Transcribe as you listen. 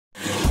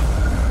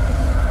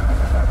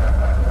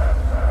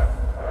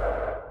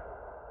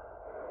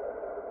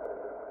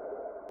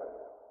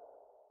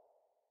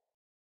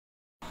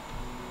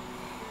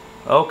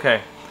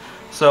Okay,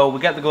 so we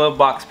got the glove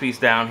box piece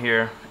down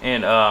here,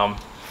 and let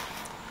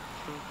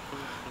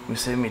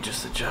me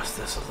just adjust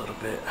this a little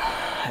bit.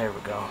 There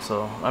we go.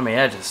 So I mean,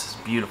 that just is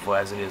beautiful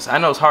as it is. I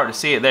know it's hard to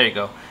see it. There you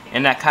go.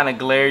 In that kind of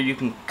glare, you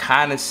can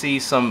kind of see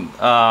some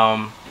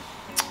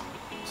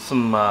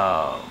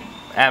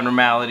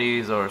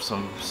abnormalities or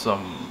some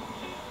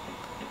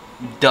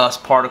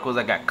dust particles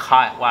that got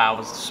caught while I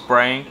was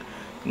spraying. You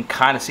can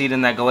kind of see it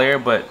in that glare,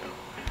 but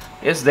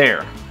it's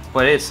there.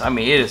 But I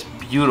mean, it is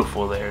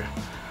beautiful there.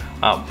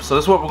 So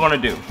this is what we're gonna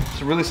do.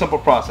 It's a really simple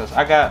process.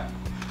 I got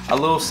a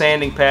little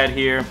sanding pad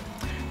here.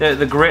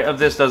 The grit of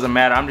this doesn't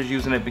matter. I'm just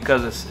using it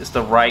because it's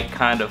the right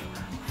kind of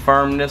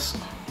firmness.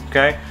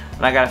 Okay,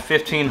 and I got a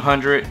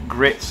 1500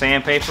 grit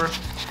sandpaper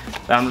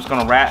that I'm just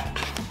gonna wrap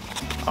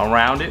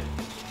around it.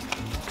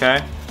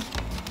 Okay,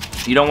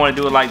 you don't want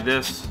to do it like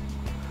this.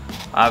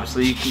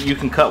 Obviously, you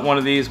can cut one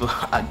of these, but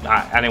I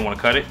didn't want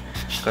to cut it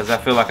because I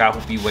feel like I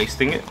would be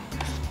wasting it.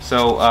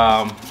 So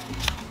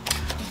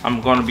I'm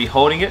going to be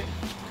holding it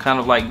kind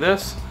of like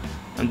this.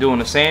 I'm doing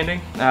the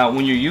sanding. Now,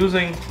 when you're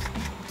doing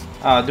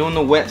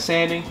the wet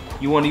sanding,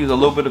 you want to use a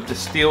little bit of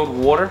distilled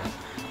water.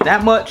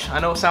 That much.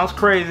 I know it sounds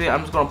crazy. I'm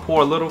just going to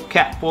pour a little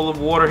cap full of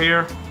water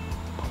here.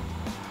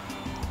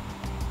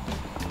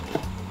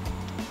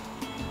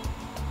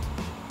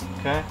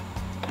 Okay.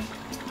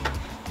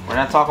 We're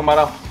not talking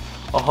about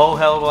a whole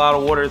hell of a lot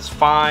of water. It's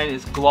fine.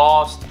 It's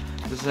glossed.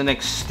 This is an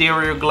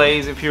exterior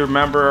glaze, if you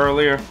remember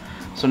earlier.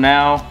 So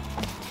now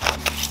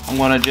I'm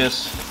going to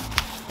just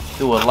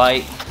do a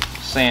light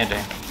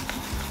sanding.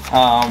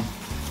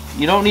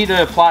 You don't need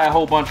to apply a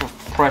whole bunch of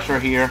pressure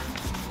here.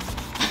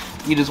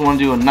 You just want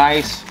to do a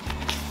nice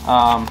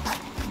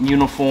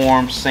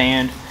uniform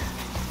sand.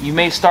 You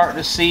may start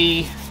to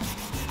see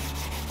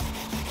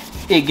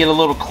it get a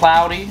little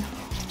cloudy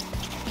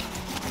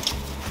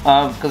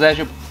because as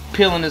you're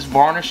peeling this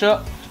varnish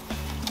up,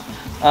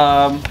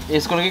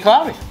 it's going to get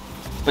cloudy.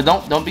 But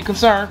don't be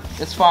concerned.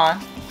 It's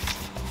fine.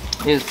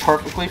 It is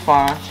perfectly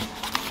fine.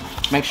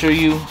 Make sure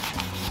you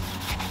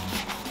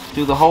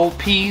do the whole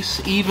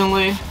piece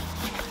evenly.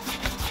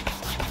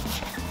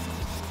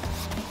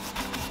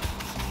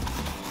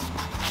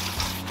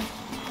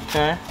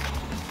 Okay.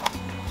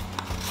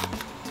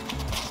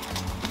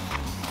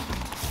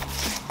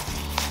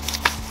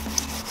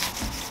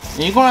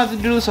 And you're gonna have to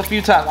do this a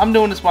few times. I'm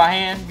doing this by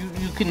hand.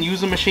 You can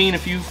use a machine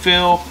if you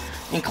feel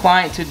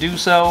inclined to do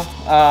so.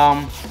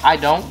 I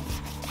don't.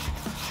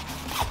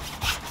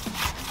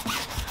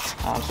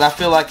 So I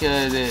feel like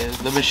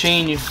the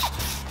machine,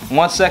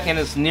 1 second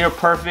it's near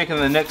perfect, and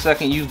the next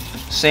second you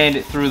sand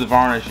it through the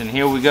varnish. And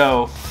here we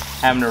go,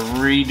 having to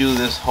redo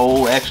this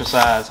whole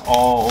exercise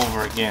all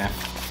over again.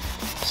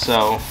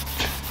 So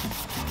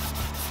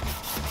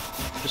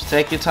just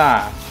take your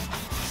time.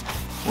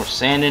 We're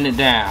sanding it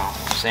down.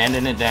 We're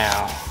sanding it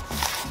down.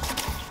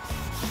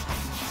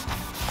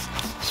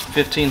 It's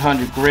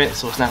 1500 grit,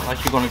 so it's not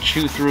like you're going to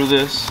chew through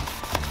this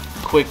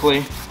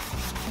quickly.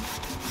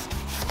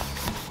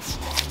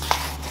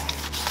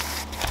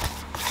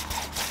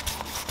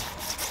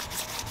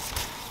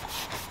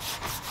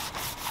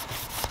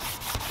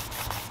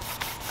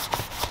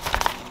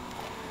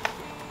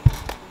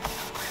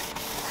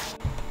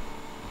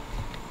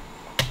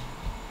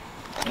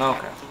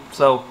 Okay,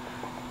 so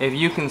if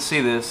you can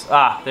see this,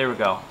 there we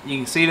go. You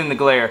can see it in the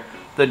glare.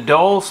 The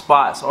dull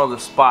spots are the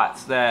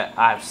spots that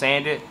I've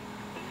sanded,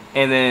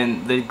 and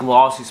then the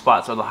glossy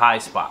spots are the high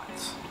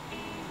spots.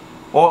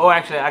 Or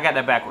actually, I got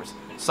that backwards.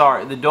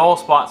 Sorry, the dull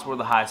spots were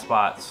the high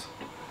spots.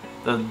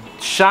 The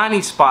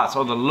shiny spots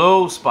are the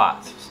low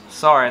spots.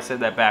 Sorry, I said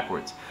that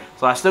backwards.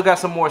 So I still got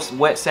some more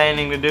wet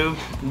sanding to do.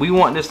 We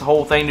want this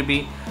whole thing to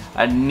be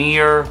a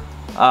near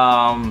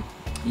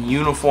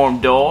uniform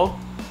dull.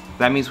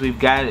 That means we've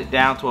got it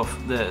down to a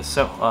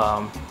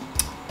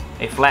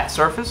flat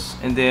surface,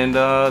 and then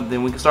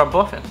we can start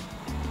buffing.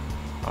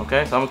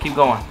 Okay, so I'm gonna keep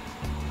going.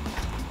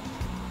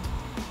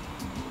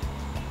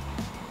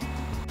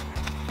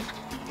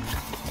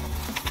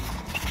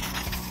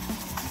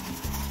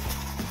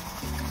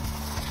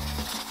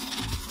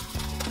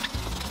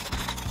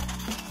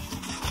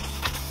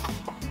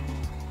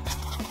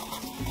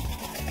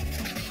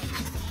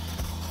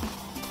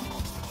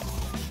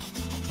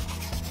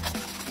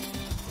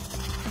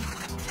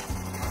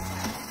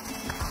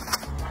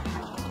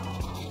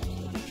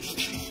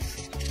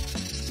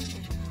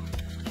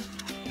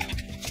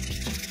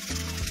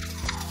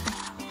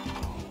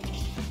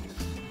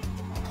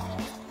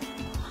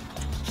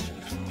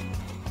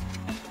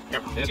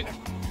 Yep, it is there.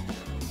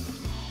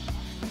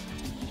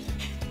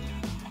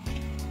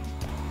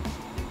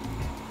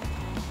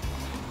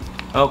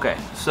 Okay,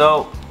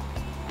 so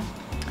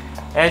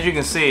as you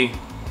can see,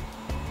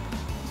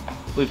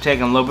 we've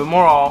taken a little bit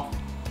more off,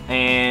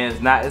 and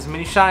it's not as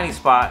many shiny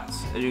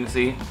spots. As you can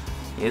see,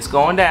 it's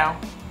going down.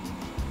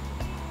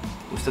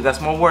 We still got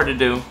some more work to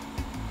do,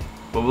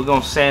 but we're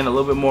gonna sand a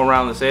little bit more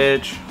around this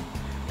edge,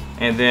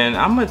 and then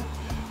I'm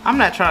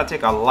not trying to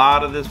take a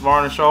lot of this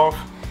varnish off.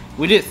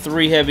 We did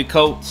 3 heavy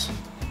coats,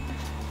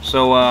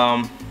 so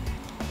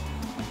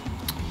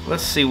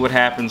let's see what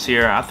happens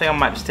here. I think I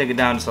might just take it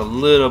down just a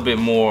little bit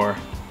more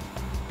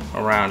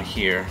around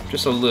here,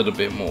 just a little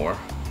bit more,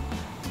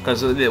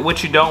 because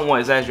what you don't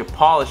want is as you're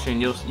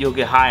polishing, you'll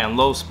get high and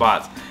low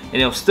spots, and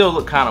it'll still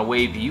look kind of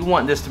wavy. You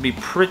want this to be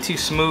pretty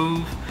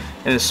smooth,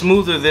 and the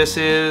smoother this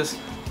is,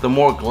 the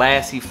more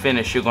glassy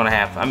finish you're gonna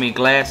have. I mean,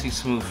 glassy,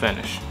 smooth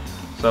finish.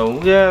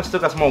 So yeah, still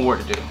got some more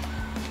work to do.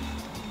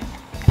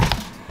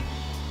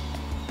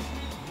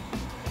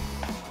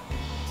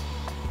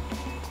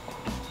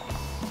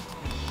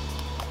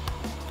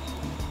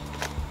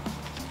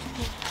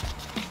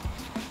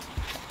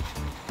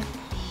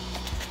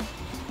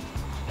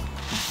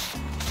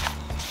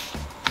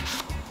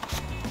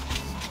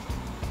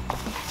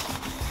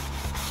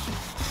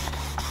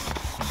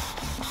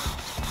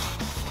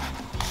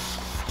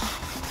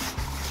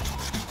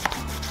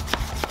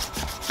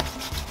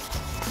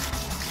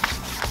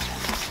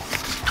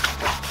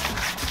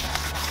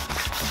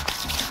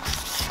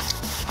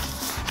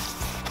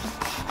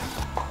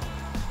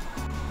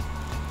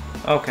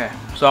 Okay,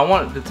 so I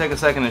wanted to take a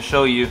second to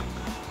show you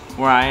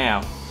where I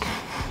am,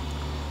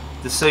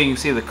 just so you can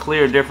see the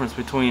clear difference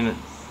between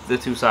the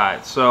two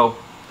sides. So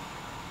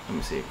let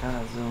me see, kind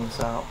of zoom this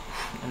out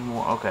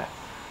anymore. Okay,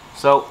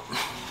 so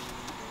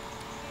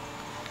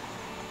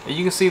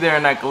you can see there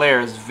in that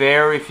glare is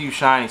very few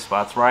shiny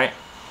spots, right?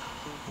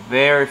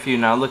 Very few.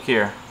 Now look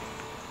here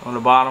on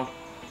the bottom,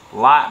 a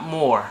lot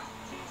more.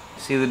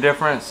 See the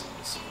difference?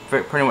 It's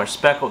pretty much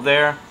speckled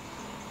there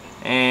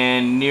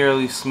and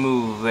nearly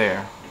smooth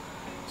there.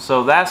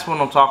 So that's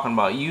what I'm talking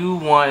about. You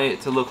want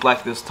it to look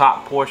like this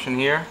top portion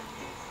here.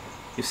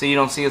 You see, you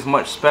don't see as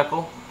much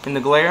speckle in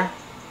the glare,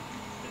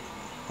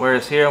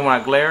 whereas here when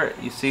I glare it,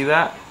 you see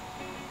that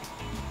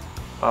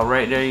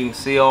right there, you can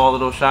see all of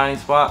those shiny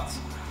spots.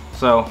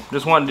 So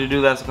just wanted to do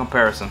that as a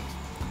comparison.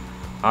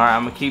 All right,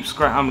 I'm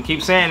gonna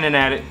keep sanding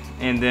at it,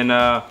 and then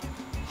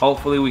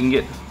hopefully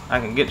I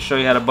can get to show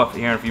you how to buff it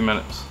here in a few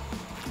minutes.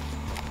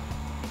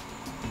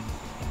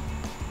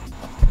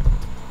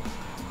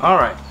 All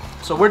right,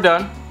 so we're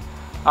done.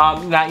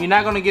 Now you're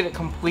not going to get it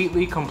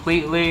completely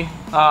without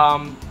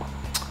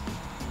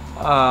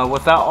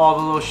all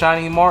the little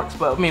shiny marks,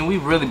 but I mean, we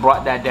really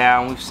brought that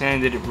down. We've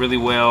sanded it really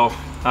well.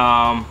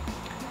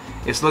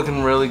 It's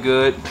looking really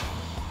good.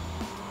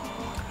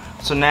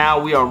 So now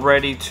we are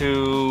ready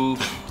to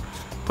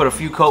put a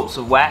few coats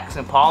of wax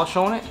and polish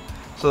on it.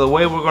 So the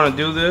way we're going to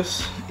do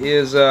this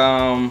is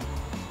we're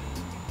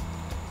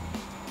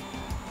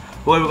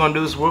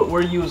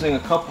using a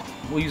couple.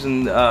 We're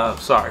using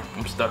sorry,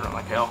 I'm stuttering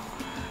like hell.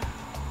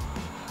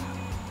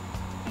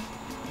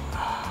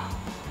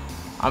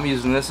 I'm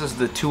using this is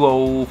the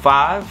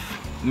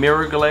 205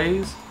 mirror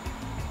glaze.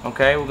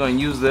 Okay, we're going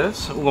to use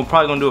this. We're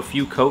probably going to do a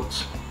few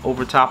coats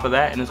over top of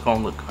that, and it's going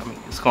to look, I mean,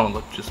 it's going to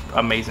look just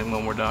amazing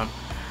when we're done.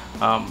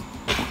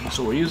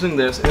 So we're using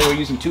this, and we're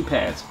using two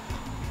pads.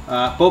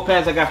 Both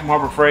pads I got from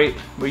Harbor Freight.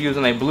 We're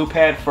using a blue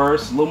pad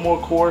first, a little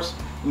more coarse.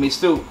 I mean,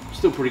 still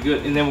pretty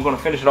good. And then we're going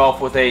to finish it off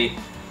with a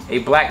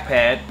black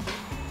pad,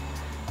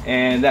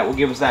 and that will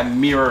give us that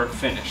mirror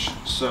finish.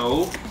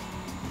 So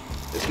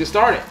let's get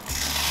started.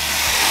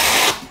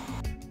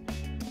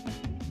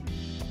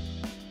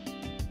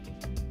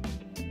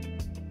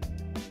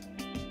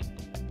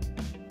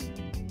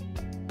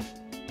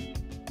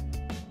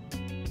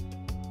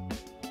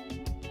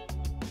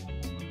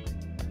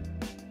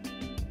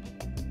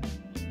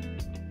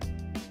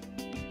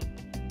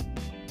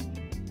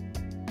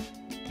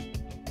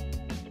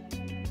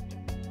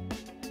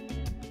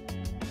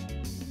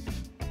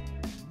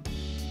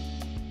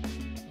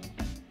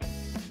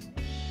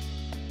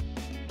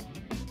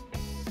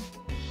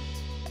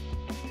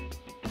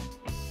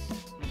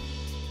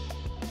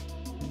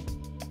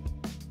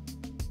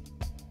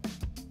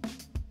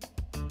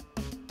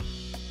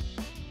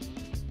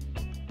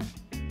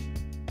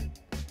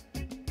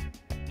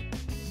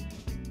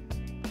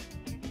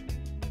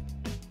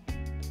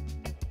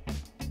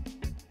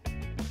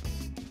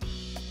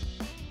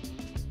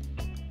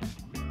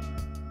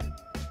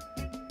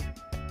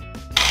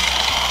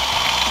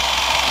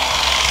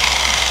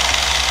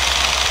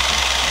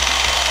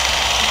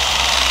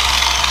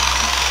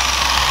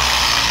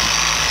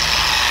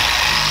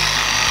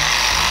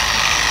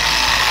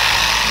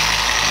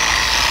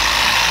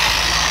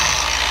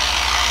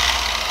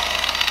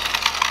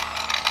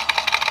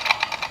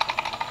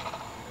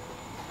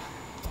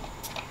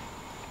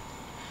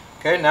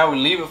 Okay, now we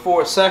leave it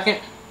for a second.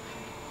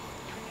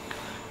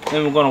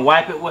 Then we're going to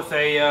wipe it with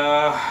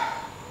a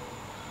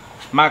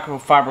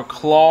microfiber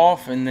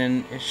cloth, and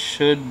then it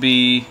should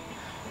be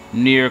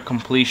near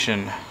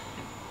completion.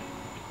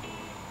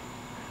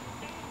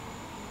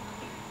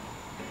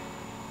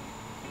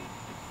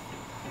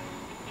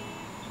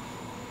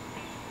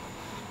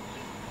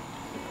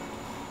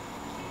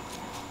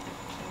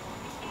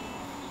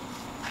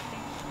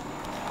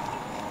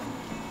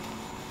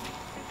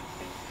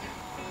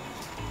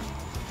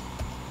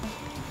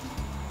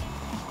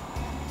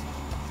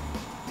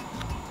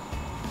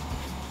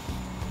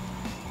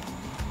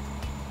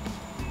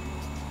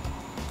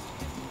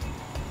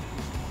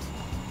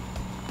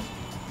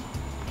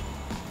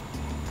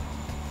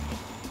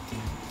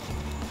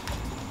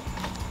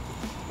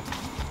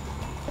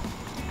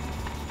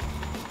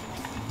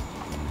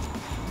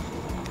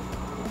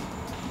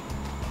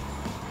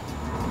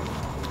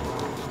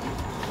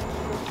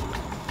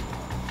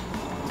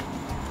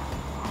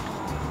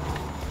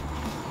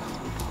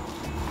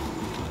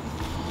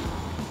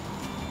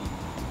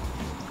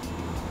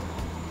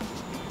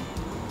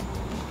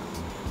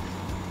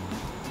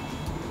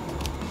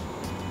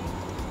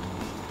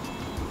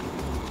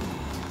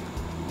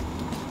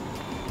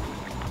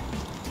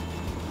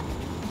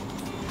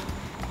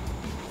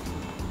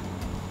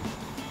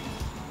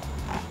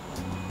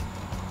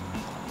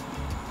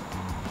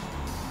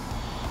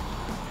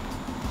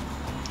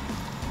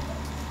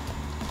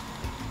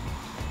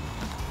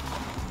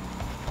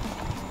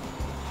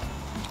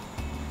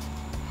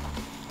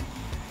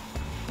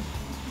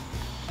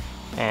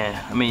 And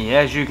I mean,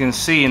 as you can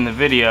see in the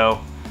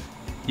video,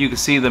 you can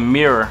see the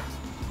mirror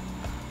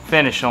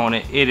finish on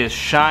it. It is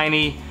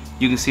shiny.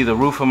 You can see the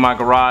roof of my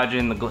garage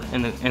in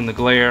the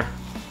glare.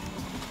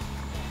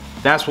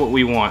 That's what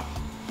we want.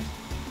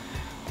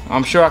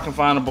 I'm sure I can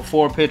find a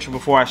before picture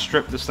before I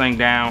strip this thing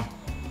down.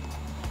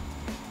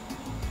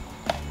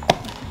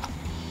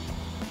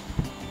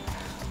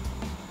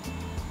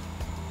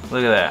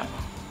 Look at that.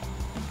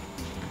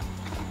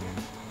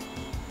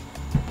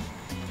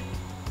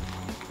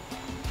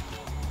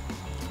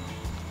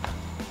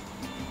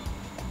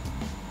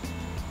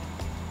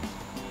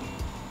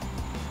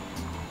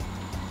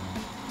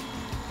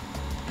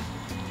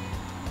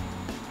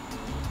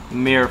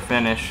 Mirror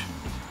finish.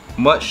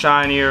 Much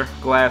shinier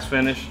glass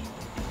finish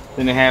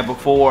than they had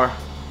before.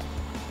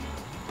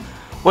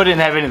 Well, it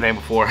didn't have anything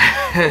before.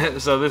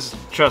 So this,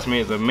 trust me,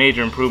 is a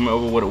major improvement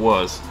over what it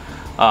was.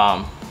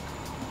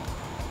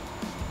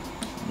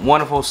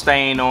 Wonderful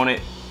stain on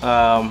it.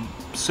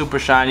 Super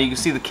shiny. You can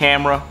see the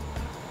camera.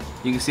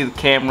 You can see the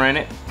camera in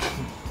it.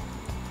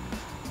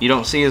 You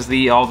don't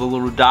see all the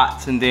little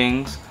dots and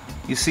dings.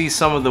 You see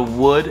some of the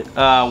wood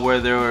where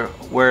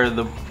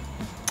the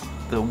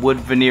wood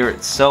veneer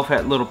itself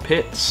had little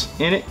pits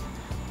in it,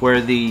 where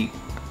the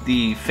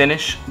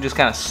finish just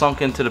kind of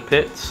sunk into the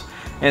pits,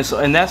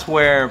 and that's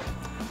where,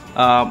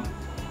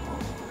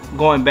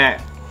 going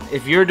back,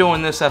 if you're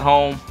doing this at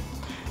home,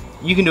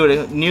 you can do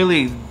it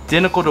nearly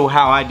identical to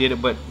how I did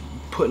it, but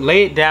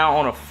lay it down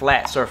on a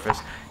flat surface.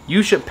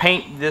 You should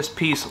paint this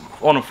piece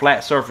on a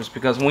flat surface,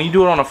 because when you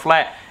do it on a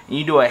flat and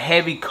you do a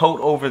heavy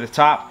coat over the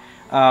top,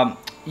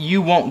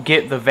 you won't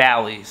get the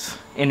valleys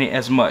in it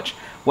as much.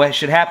 What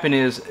should happen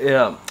is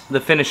the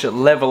finish should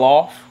level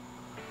off,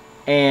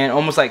 and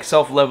almost like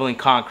self-leveling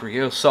concrete,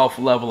 it'll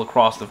self-level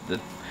across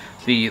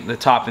the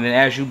top, and then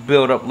as you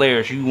build up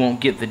layers, you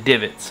won't get the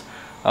divots.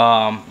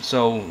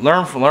 So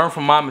learn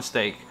from my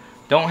mistake.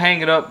 Don't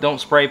hang it up, don't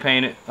spray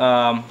paint it,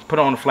 put it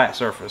on a flat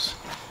surface.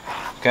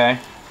 Okay,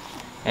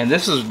 and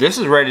this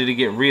is ready to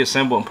get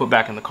reassembled and put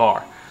back in the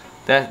car.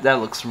 That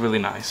looks really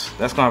nice.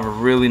 That's gonna have a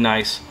really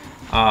nice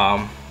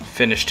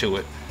finish to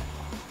it.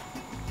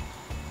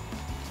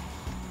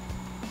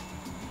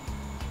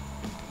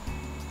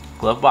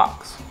 Glove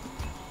box.